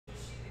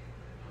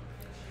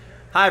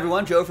Hi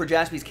everyone, Joe for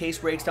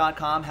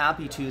JaspysCaseBreaks.com.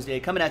 Happy Tuesday.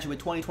 Coming at you with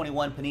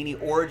 2021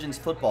 Panini Origins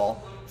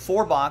Football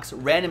 4-box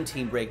random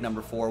team break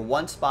number 4.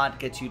 One spot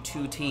gets you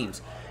 2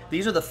 teams.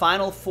 These are the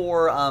final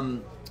 4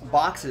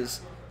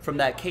 boxes from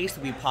that case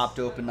that we popped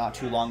open not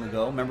too long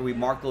ago. Remember, we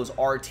marked those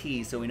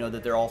RTs so we know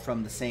that they're all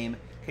from the same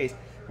case.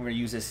 We're going to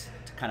use this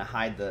to kind of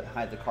hide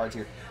the cards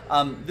here.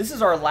 This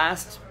is our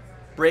last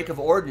break of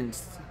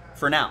Origins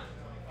for now.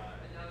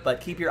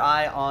 But keep your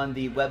eye on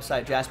the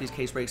website,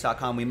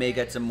 JaspysCaseBreaks.com. We may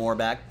get some more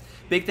back.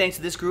 Big thanks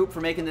to this group for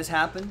making this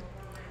happen.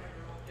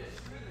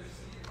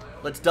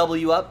 Let's double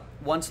you up.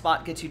 One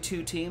spot gets you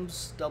 2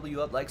 teams. Double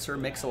you up like Sir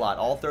Mix-a-Lot.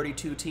 All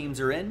 32 teams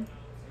are in.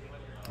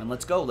 And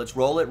let's go. Let's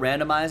roll it,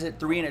 randomize it.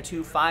 3 and a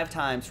 2, 5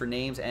 times for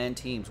names and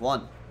teams.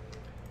 1,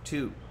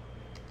 2,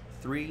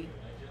 3,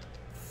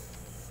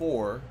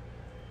 4,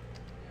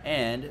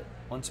 and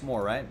once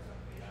more, right?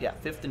 Yeah,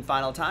 5th and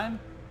final time.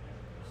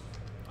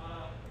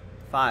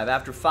 5.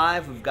 After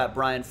 5, we've got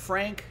Brian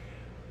Frank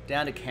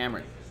down to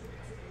Cameron.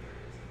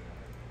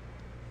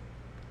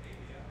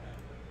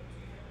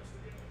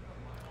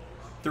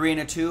 Three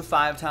and a 2,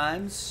 5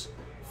 times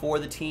for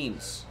the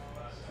teams.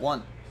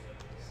 1,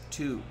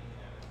 2,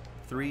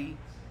 3,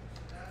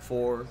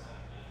 4,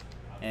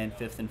 and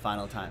 5th and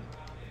final time.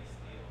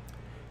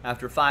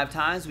 After 5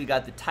 times, we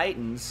got the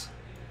Titans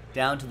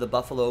down to the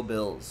Buffalo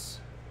Bills.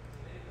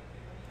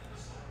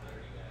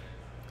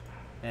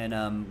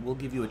 And we'll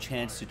give you a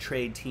chance to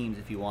trade teams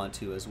if you want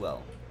to as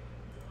well.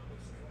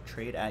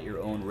 Trade at your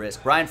own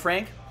risk. Brian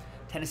Frank,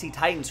 Tennessee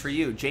Titans for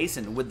you.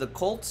 Jason with the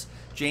Colts.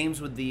 James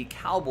with the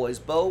Cowboys.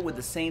 Bo with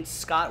the Saints.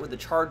 Scott with the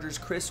Chargers.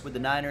 Chris with the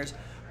Niners.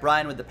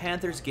 Brian with the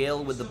Panthers.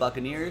 Gail with the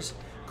Buccaneers.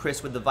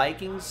 Chris with the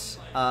Vikings.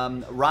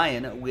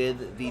 Ryan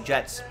with the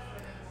Jets.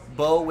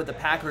 Bo with the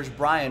Packers.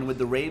 Brian with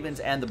the Ravens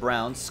and the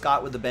Browns.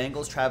 Scott with the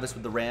Bengals. Travis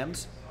with the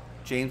Rams.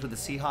 James with the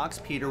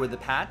Seahawks. Peter with the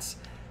Pats.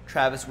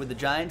 Travis with the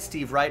Giants.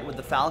 Steve Wright with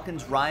the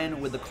Falcons.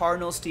 Ryan with the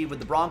Cardinals. Steve with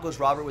the Broncos.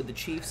 Robert with the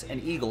Chiefs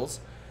and Eagles.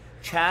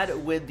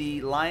 Chad with the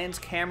Lions,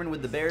 Cameron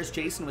with the Bears,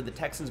 Jason with the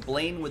Texans,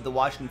 Blaine with the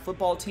Washington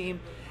football team,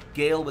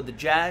 Gail with the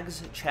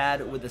Jags,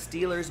 Chad with the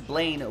Steelers,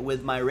 Blaine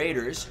with my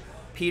Raiders,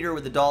 Peter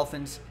with the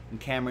Dolphins, and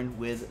Cameron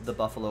with the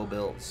Buffalo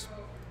Bills.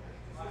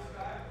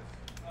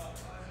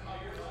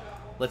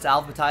 Let's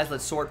alphabetize.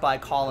 Let's sort by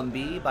column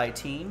B, by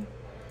team.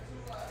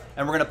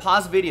 And we're going to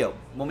pause the video.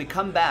 When we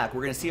come back,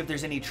 we're going to see if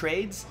there's any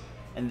trades,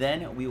 and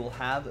then we will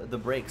have the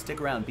break.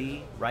 Stick around.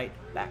 Be right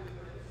back.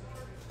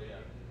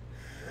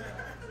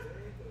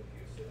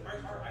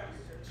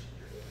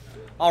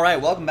 All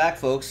right, welcome back,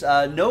 folks.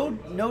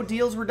 No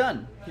deals were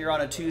done here on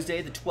a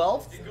Tuesday, the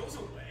 12th.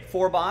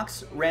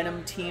 4-box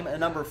random team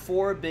number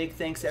 4. Big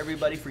thanks to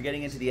everybody for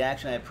getting into the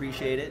action. I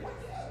appreciate it.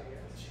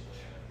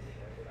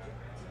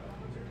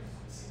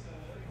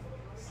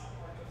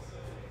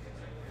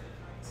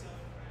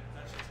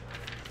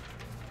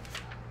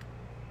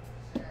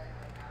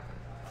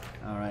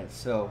 All right,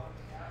 so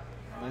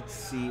let's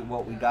see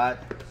what we got.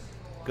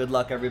 Good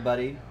luck,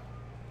 everybody.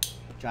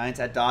 Giants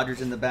at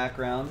Dodgers in the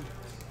background.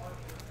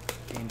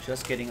 Game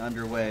just getting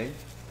underway.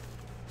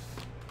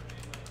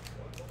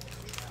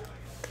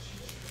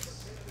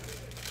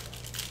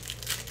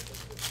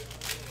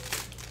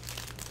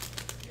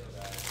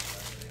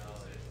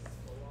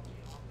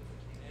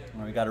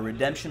 Well, we got a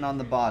redemption on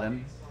the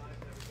bottom.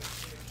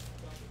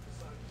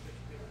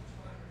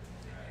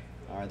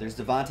 All right, there's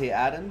Devontae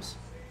Adams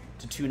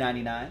to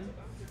 $2.99.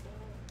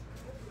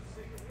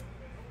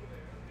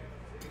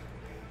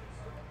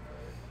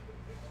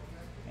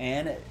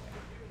 And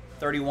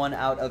 31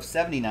 out of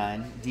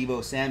 79,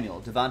 Debo Samuel.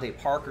 Devontae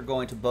Parker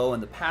going to Bo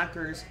and the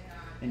Packers,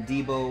 and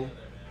Debo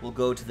will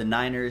go to the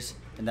Niners,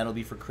 and that'll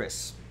be for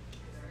Chris.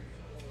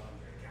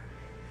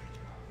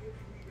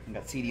 We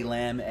got CeeDee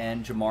Lamb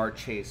and Jamar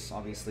Chase.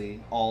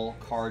 Obviously, all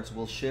cards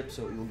will ship,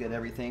 so you'll get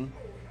everything.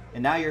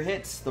 And now your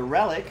hits. The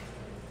relic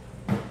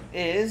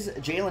is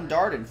Jalen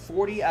Darden,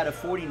 40 out of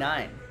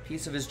 49.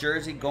 Piece of his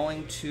jersey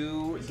going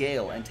to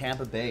Gale and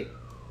Tampa Bay.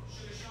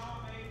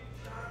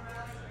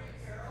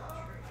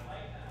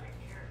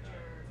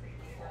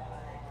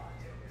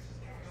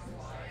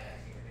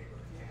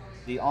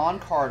 The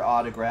on-card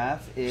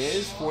autograph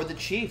is for the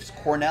Chiefs,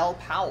 Cornell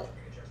Powell.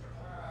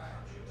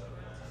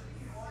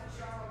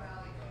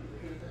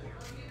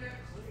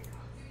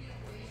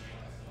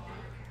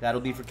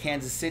 That'll be for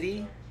Kansas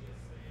City.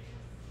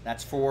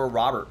 That's for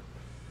Robert.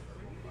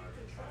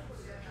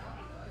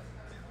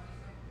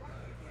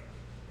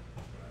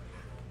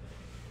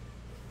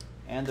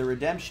 And the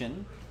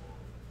redemption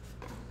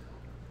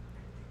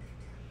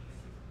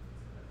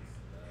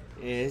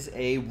is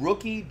a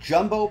rookie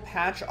jumbo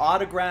patch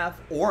autograph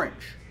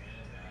orange.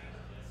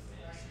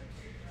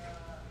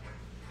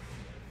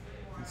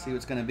 Let's see what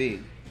it's going to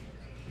be.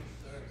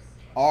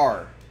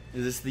 R.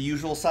 Is this the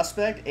usual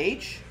suspect?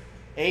 H?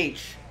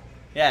 H.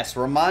 Yes,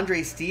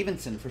 Ramondre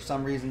Stevenson for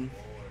some reason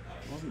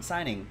wasn't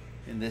signing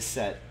in this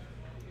set.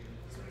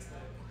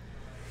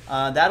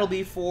 That'll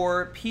be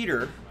for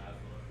Peter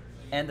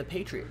and the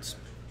Patriots.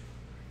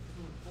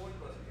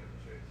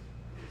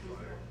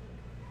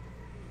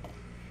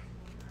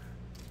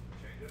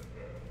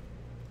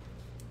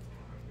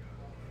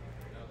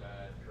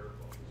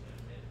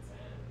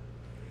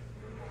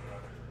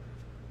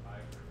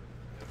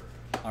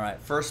 All right,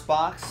 first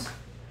box,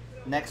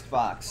 next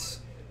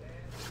box.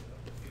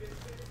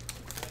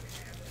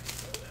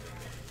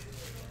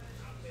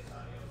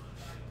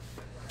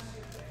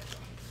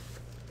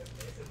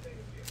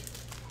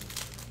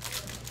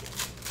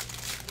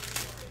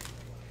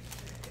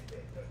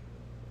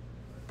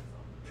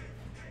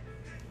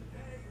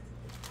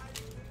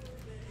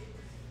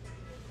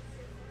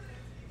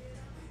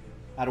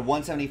 Out of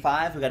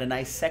 175, we got a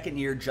nice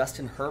second-year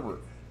Justin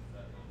Herbert.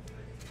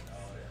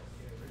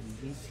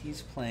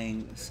 He's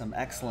playing some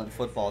excellent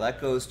football. That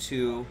goes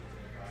to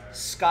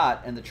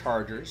Scott and the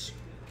Chargers.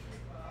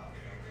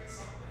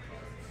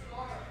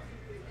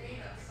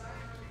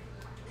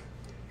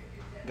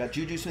 Got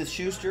Juju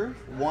Smith-Schuster,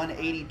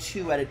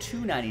 182 out of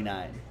 299.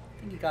 I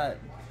think he got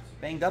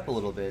banged up a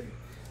little bit.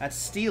 That's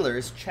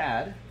Steelers,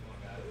 Chad.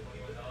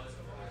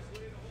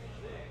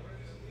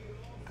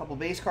 A couple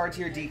base cards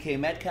here, DK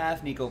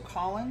Metcalf, Nico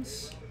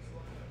Collins.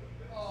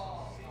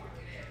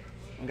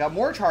 We got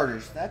more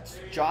Chargers. That's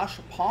Josh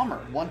Palmer,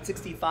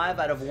 165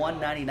 out of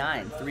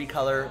 199.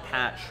 Three-color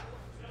patch.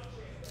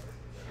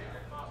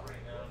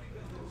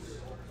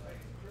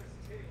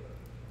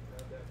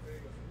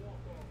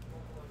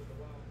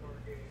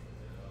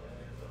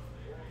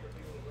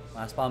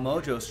 Last Ball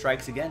Mojo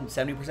strikes again,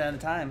 70% of the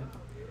time.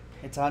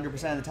 It's 100%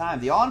 of the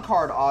time. The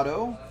on-card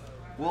auto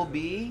will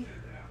be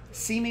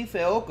Simi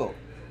Fehoko.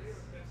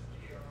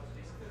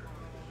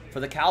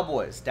 For the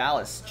Cowboys,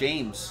 Dallas,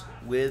 James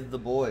with the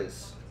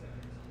boys.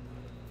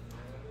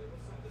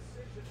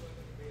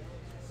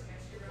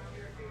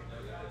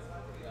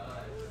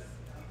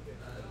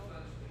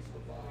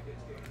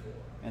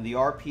 And the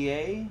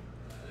RPA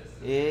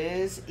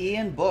is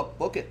Ian Book.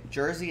 Book it.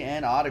 Jersey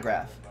and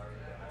autograph.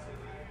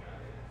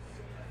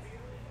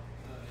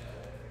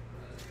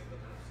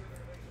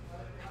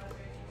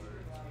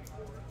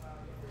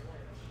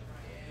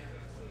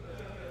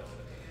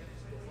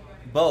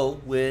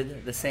 Bo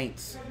with the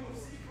Saints.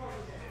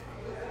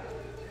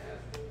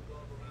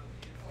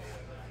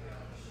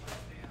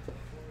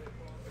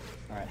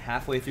 All right,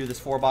 halfway through this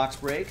 4-box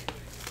break.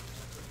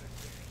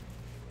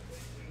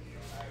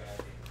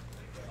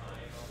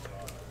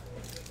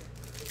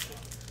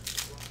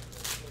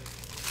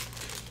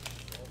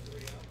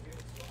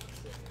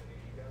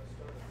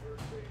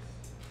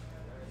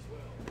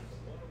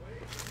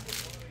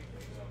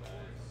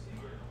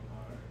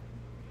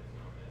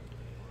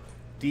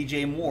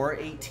 DJ Moore,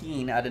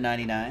 18 out of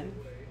 99.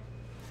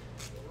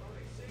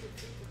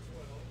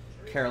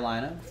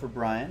 Carolina for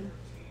Brian.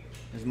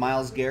 There's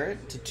Myles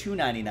Garrett to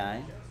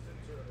 299.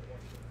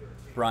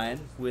 Brian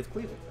with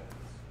Cleveland.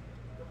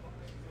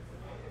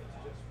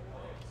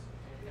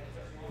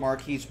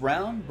 Marquise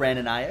Brown,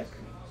 Brandon Ayuk.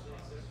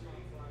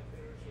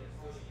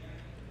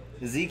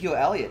 Ezekiel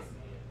Elliott,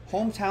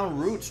 Hometown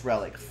Roots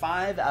relic,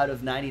 5 out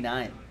of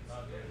 99.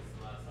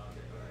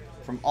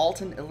 From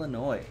Alton,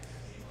 Illinois.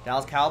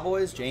 Dallas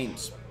Cowboys,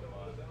 James.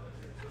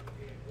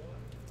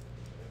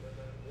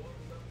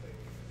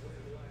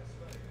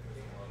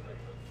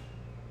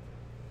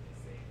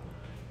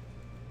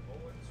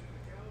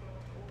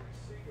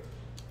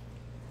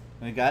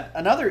 We got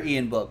another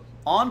Ian Book.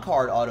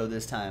 On-card auto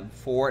this time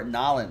for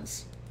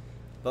Nollins.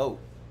 Bo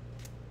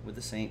with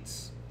the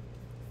Saints.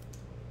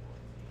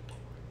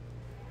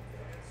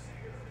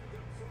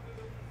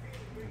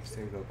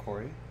 There you go,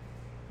 Corey.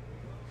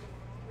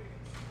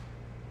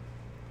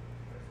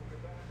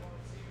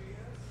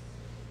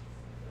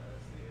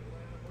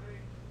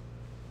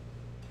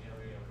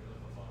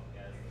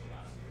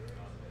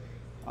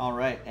 All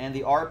right, and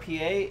the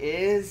RPA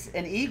is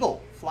an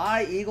Eagle.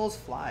 Fly, Eagles,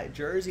 fly.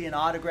 Jersey and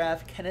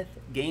autograph, Kenneth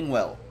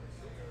Gainwell.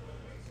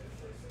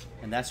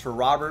 And that's for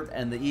Robert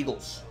and the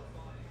Eagles.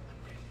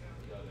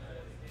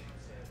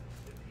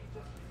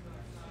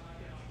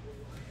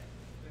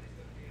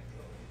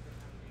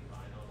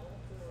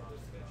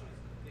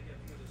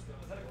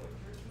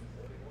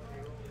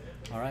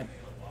 All right,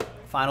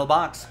 final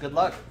box. Good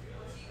luck.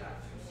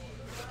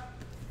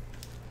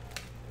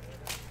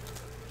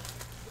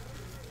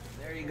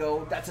 There you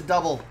go. That's a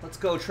double. Let's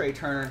go, Trey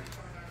Turner.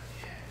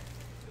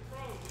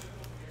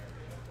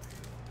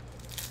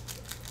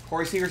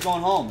 Corey Seager's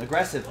going home.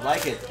 Aggressive.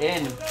 Like it.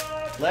 In.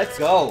 Let's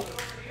go.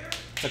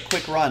 It's a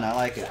quick run. I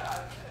like it.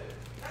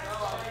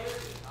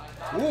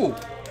 Ooh.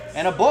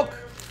 And a book.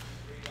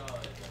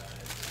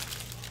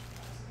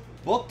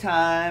 Book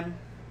time.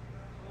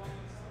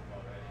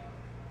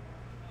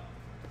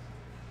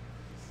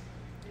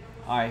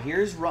 All right,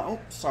 here's Run. Oh,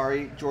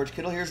 sorry, George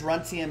Kittle. Here's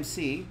Run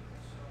CMC.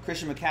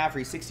 Christian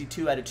McCaffrey,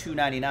 62 out of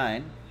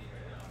 299.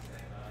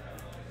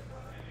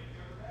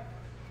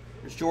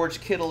 There's George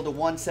Kittle to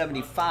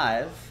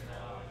 175.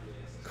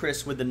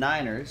 Chris with the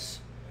Niners.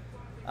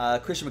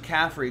 Christian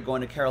McCaffrey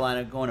going to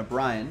Carolina, going to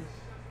Brian.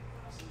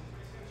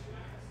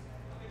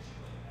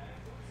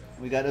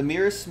 We got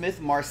Amir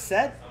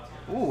Smith-Marset.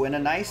 Ooh, and a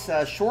nice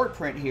short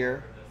print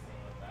here.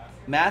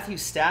 Matthew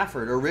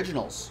Stafford,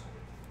 Originals.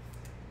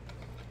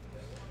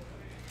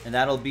 And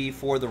that'll be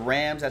for the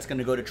Rams. That's going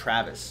to go to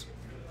Travis.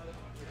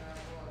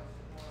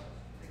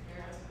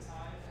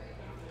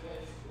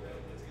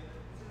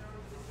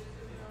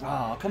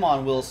 Oh, come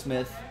on, Will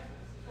Smith.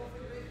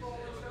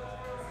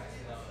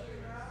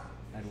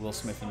 I had Will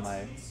Smith in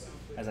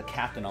as a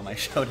captain on my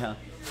showdown.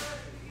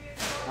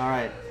 All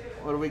right,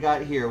 what do we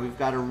got here? We've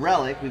got a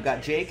relic. We've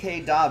got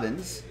J.K.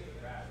 Dobbins.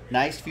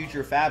 Nice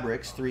Future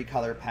Fabrics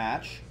 3-color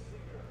patch.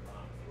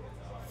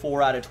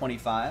 4 out of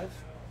 25.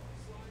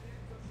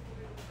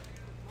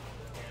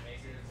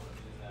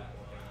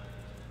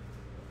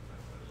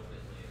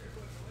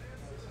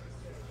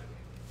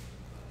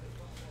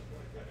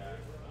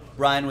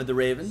 Brian with the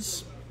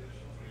Ravens.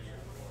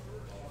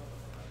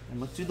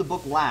 And let's do the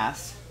book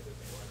last.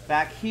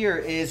 Back here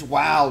is,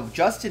 wow,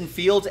 Justin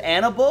Fields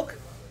and a book.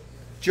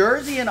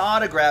 Jersey and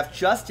autograph,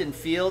 Justin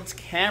Fields,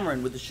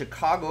 Cameron with the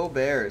Chicago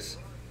Bears.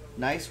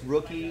 Nice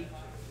rookie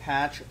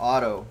patch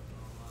auto.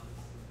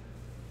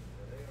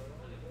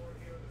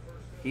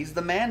 He's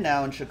the man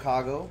now in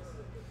Chicago.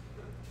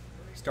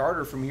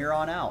 Starter from here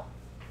on out.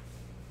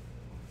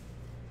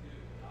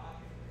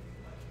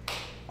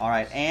 All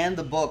right, and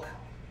the book.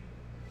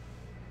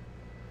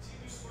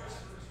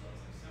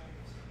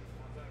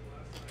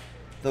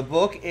 The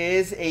book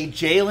is a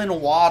Jalen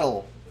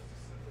Waddle.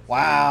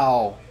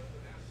 Wow.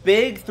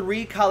 Big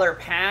 3-color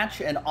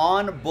patch and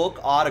on-book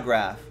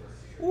autograph.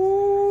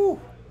 Ooh.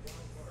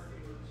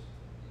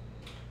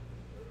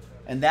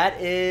 And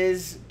that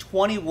is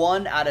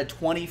 21 out of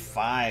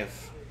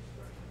 25.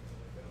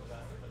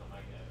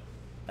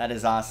 That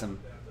is awesome.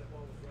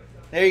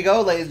 There you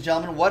go, ladies and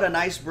gentlemen. What a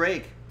nice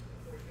break.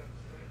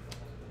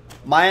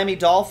 Miami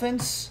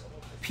Dolphins,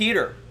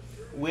 Peter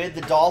with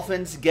the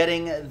Dolphins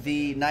getting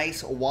the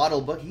nice Waddle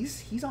book.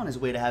 He's on his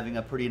way to having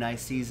a pretty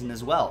nice season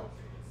as well.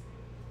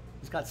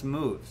 He's got some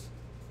moves.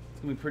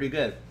 It's going to be pretty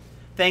good.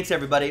 Thanks,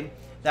 everybody.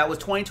 That was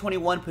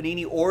 2021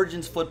 Panini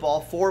Origins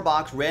Football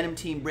 4-box random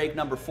team break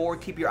number 4.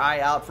 Keep your eye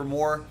out for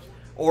more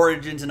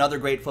Origins and other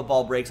great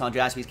football breaks on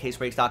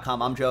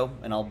jaspyscasebreaks.com. I'm Joe,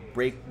 and I'll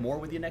break more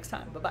with you next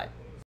time. Bye-bye.